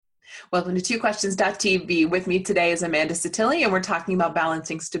Welcome to TwoQuestions.tv. With me today is Amanda Sottile, and we're talking about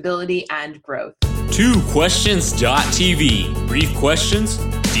balancing stability and growth. TwoQuestions.tv. Brief questions,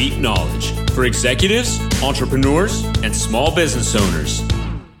 deep knowledge for executives, entrepreneurs, and small business owners.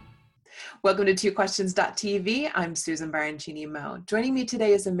 Welcome to TwoQuestions.tv. I'm Susan Baroncini-Moe. Joining me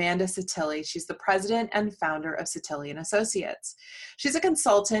today is Amanda Sottile. She's the president and founder of Sottile & Associates. She's a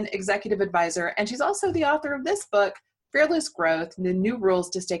consultant, executive advisor, and she's also the author of this book, Fearless Growth: The New Rules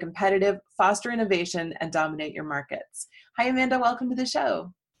to Stay Competitive, Foster Innovation, and Dominate Your Markets. Hi, Amanda. Welcome to the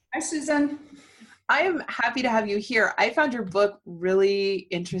show. Hi, Susan. I am happy to have you here. I found your book really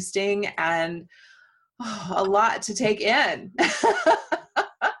interesting and a lot to take in.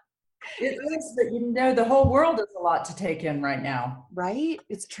 It is, but the whole world is a lot to take in right now. Right?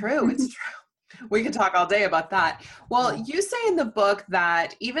 It's true. It's true. We could talk all day about that. Well, you say in the book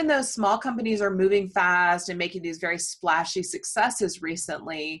that even though small companies are moving fast and making these very splashy successes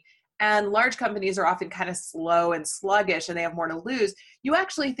recently, and large companies are often kind of slow and sluggish and they have more to lose, you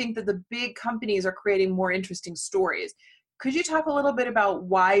actually think that the big companies are creating more interesting stories. Could you talk a little bit about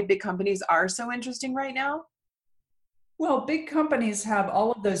why big companies are so interesting right now? Well, big companies have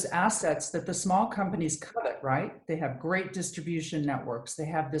all of those assets that the small companies covet, right? They have great distribution networks. They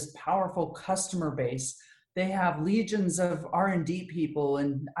have this powerful customer base. They have legions of R&D people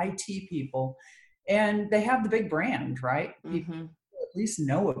and IT people, and they have the big brand, right? People at least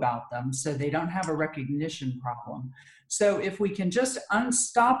know about them, so they don't have a recognition problem. So if we can just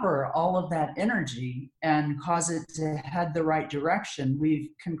unstopper all of that energy and cause it to head the right direction,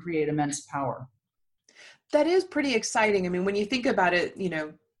 we can create immense power. That is pretty exciting. I mean, when you think about it,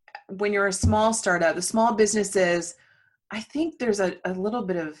 when you're a small startup, the small businesses, I think there's a little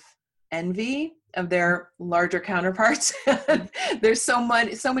bit of envy of their larger counterparts. There's so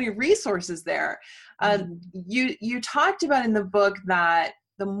many resources there. You talked about in the book that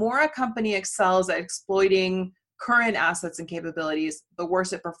the more a company excels at exploiting current assets and capabilities, the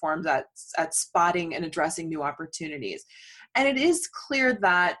worse it performs at spotting and addressing new opportunities. And it is clear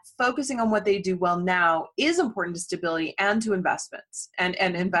that focusing on what they do well now is important to stability and to investments and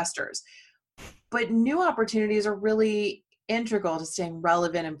investors. But new opportunities are really integral to staying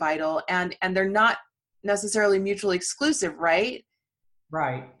relevant and vital, and they're not necessarily mutually exclusive, right?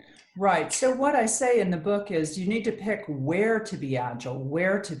 Right. So what I say in the book is you need to pick where to be agile,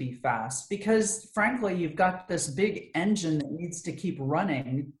 where to be fast, because frankly, you've got this big engine that needs to keep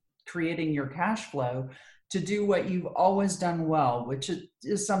running, creating your cash flow to do what you've always done well, which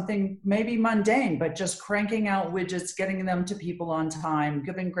is something maybe mundane, but just cranking out widgets, getting them to people on time,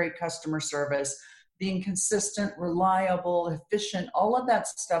 giving great customer service, being consistent, reliable, efficient, all of that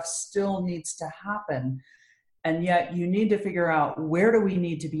stuff still needs to happen. And yet you need to figure out, where do we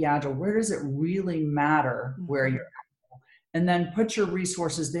need to be agile? Where does it really matter where you're agile? And then put your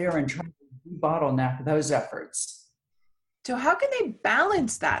resources there and try to bottleneck those efforts. So how can they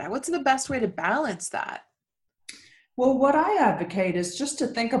balance that? What's the best way to balance that? Well, what I advocate is just to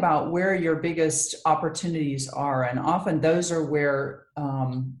think about where your biggest opportunities are. And often those are where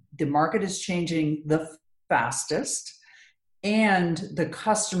the market is changing the fastest and the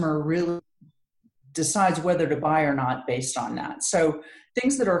customer really decides whether to buy or not based on that. So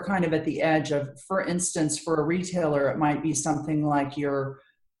things that are kind of at the edge of, for instance, for a retailer, it might be something like your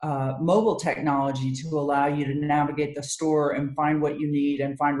mobile technology to allow you to navigate the store and find what you need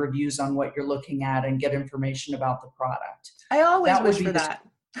and find reviews on what you're looking at and get information about the product. I always wish for that.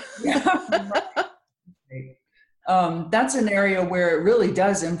 That's an area where it really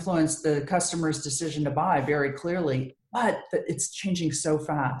does influence the customer's decision to buy very clearly, but it's changing so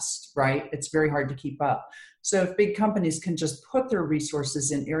fast, right? It's very hard to keep up. So if big companies can just put their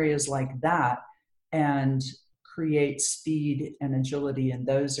resources in areas like that and create speed and agility in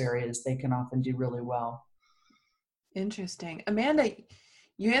those areas, they can often do really well. Interesting. Amanda,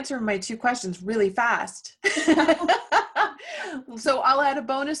 you answered my two questions really fast. So I'll add a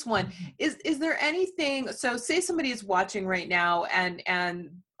bonus one. Is there anything, so say somebody is watching right now and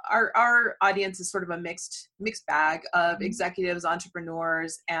our audience is sort of a mixed bag of executives,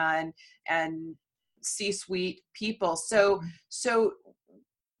 entrepreneurs, and C-suite people. So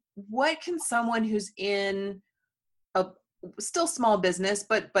what can someone who's in a still small business,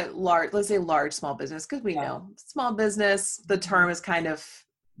 but large, let's say large small business, because we know small business, the term is kind of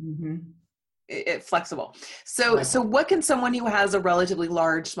flexible. So what can someone who has a relatively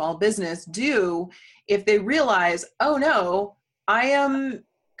large small business do if they realize, oh no, I am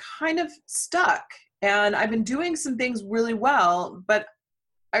kind of stuck and I've been doing some things really well, but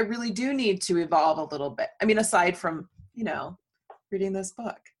I really do need to evolve a little bit. I mean, aside from, reading this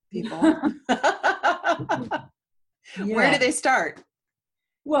book, people. Where do they start?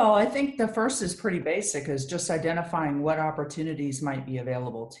 Well, I think the first is pretty basic, is just identifying what opportunities might be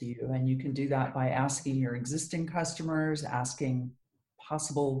available to you. And you can do that by asking your existing customers, asking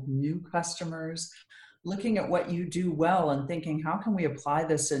possible new customers, looking at what you do well and thinking, how can we apply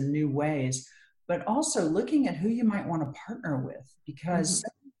this in new ways? But also looking at who you might want to partner with, because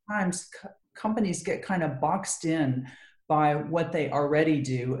sometimes companies get kind of boxed in by what they already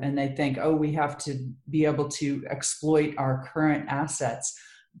do. And they think, oh, we have to be able to exploit our current assets.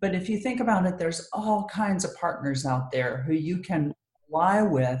 But if you think about it, there's all kinds of partners out there who you can rely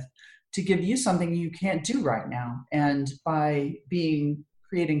with to give you something you can't do right now. And by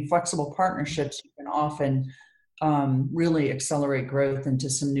creating flexible partnerships, you can often really accelerate growth into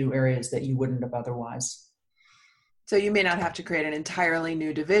some new areas that you wouldn't have otherwise. So you may not have to create an entirely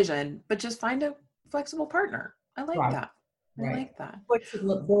new division, but just find a flexible partner. I like that. I like that.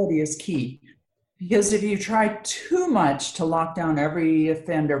 Flexibility is key. Because if you try too much to lock down every if,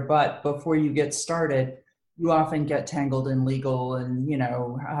 and, or but before you get started, you often get tangled in legal and,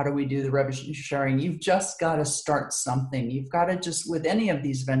 how do we do the revenue sharing? You've just got to start something. You've got to just, with any of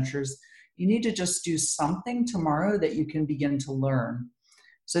these ventures, you need to just do something tomorrow that you can begin to learn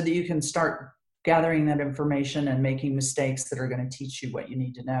so that you can start gathering that information and making mistakes that are going to teach you what you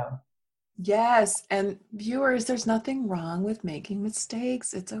need to know. Yes. And viewers, there's nothing wrong with making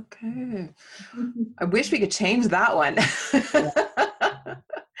mistakes. It's okay. I wish we could change that one.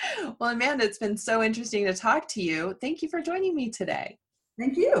 Well, Amanda, it's been so interesting to talk to you. Thank you for joining me today.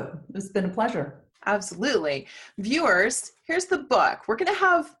 Thank you. It's been a pleasure. Absolutely. Viewers, here's the book. We're going to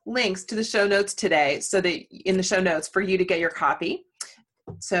have links to the show notes today, so that in the show notes for you to get your copy.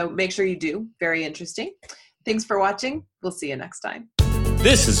 So make sure you do. Very interesting. Thanks for watching. We'll see you next time.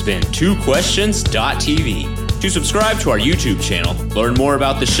 This has been twoquestions.tv. To subscribe to our YouTube channel, learn more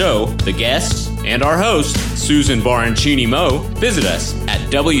about the show, the guests, and our host, Susan Baroncini Moe, visit us at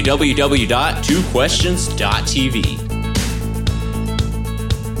www.twoquestions.tv.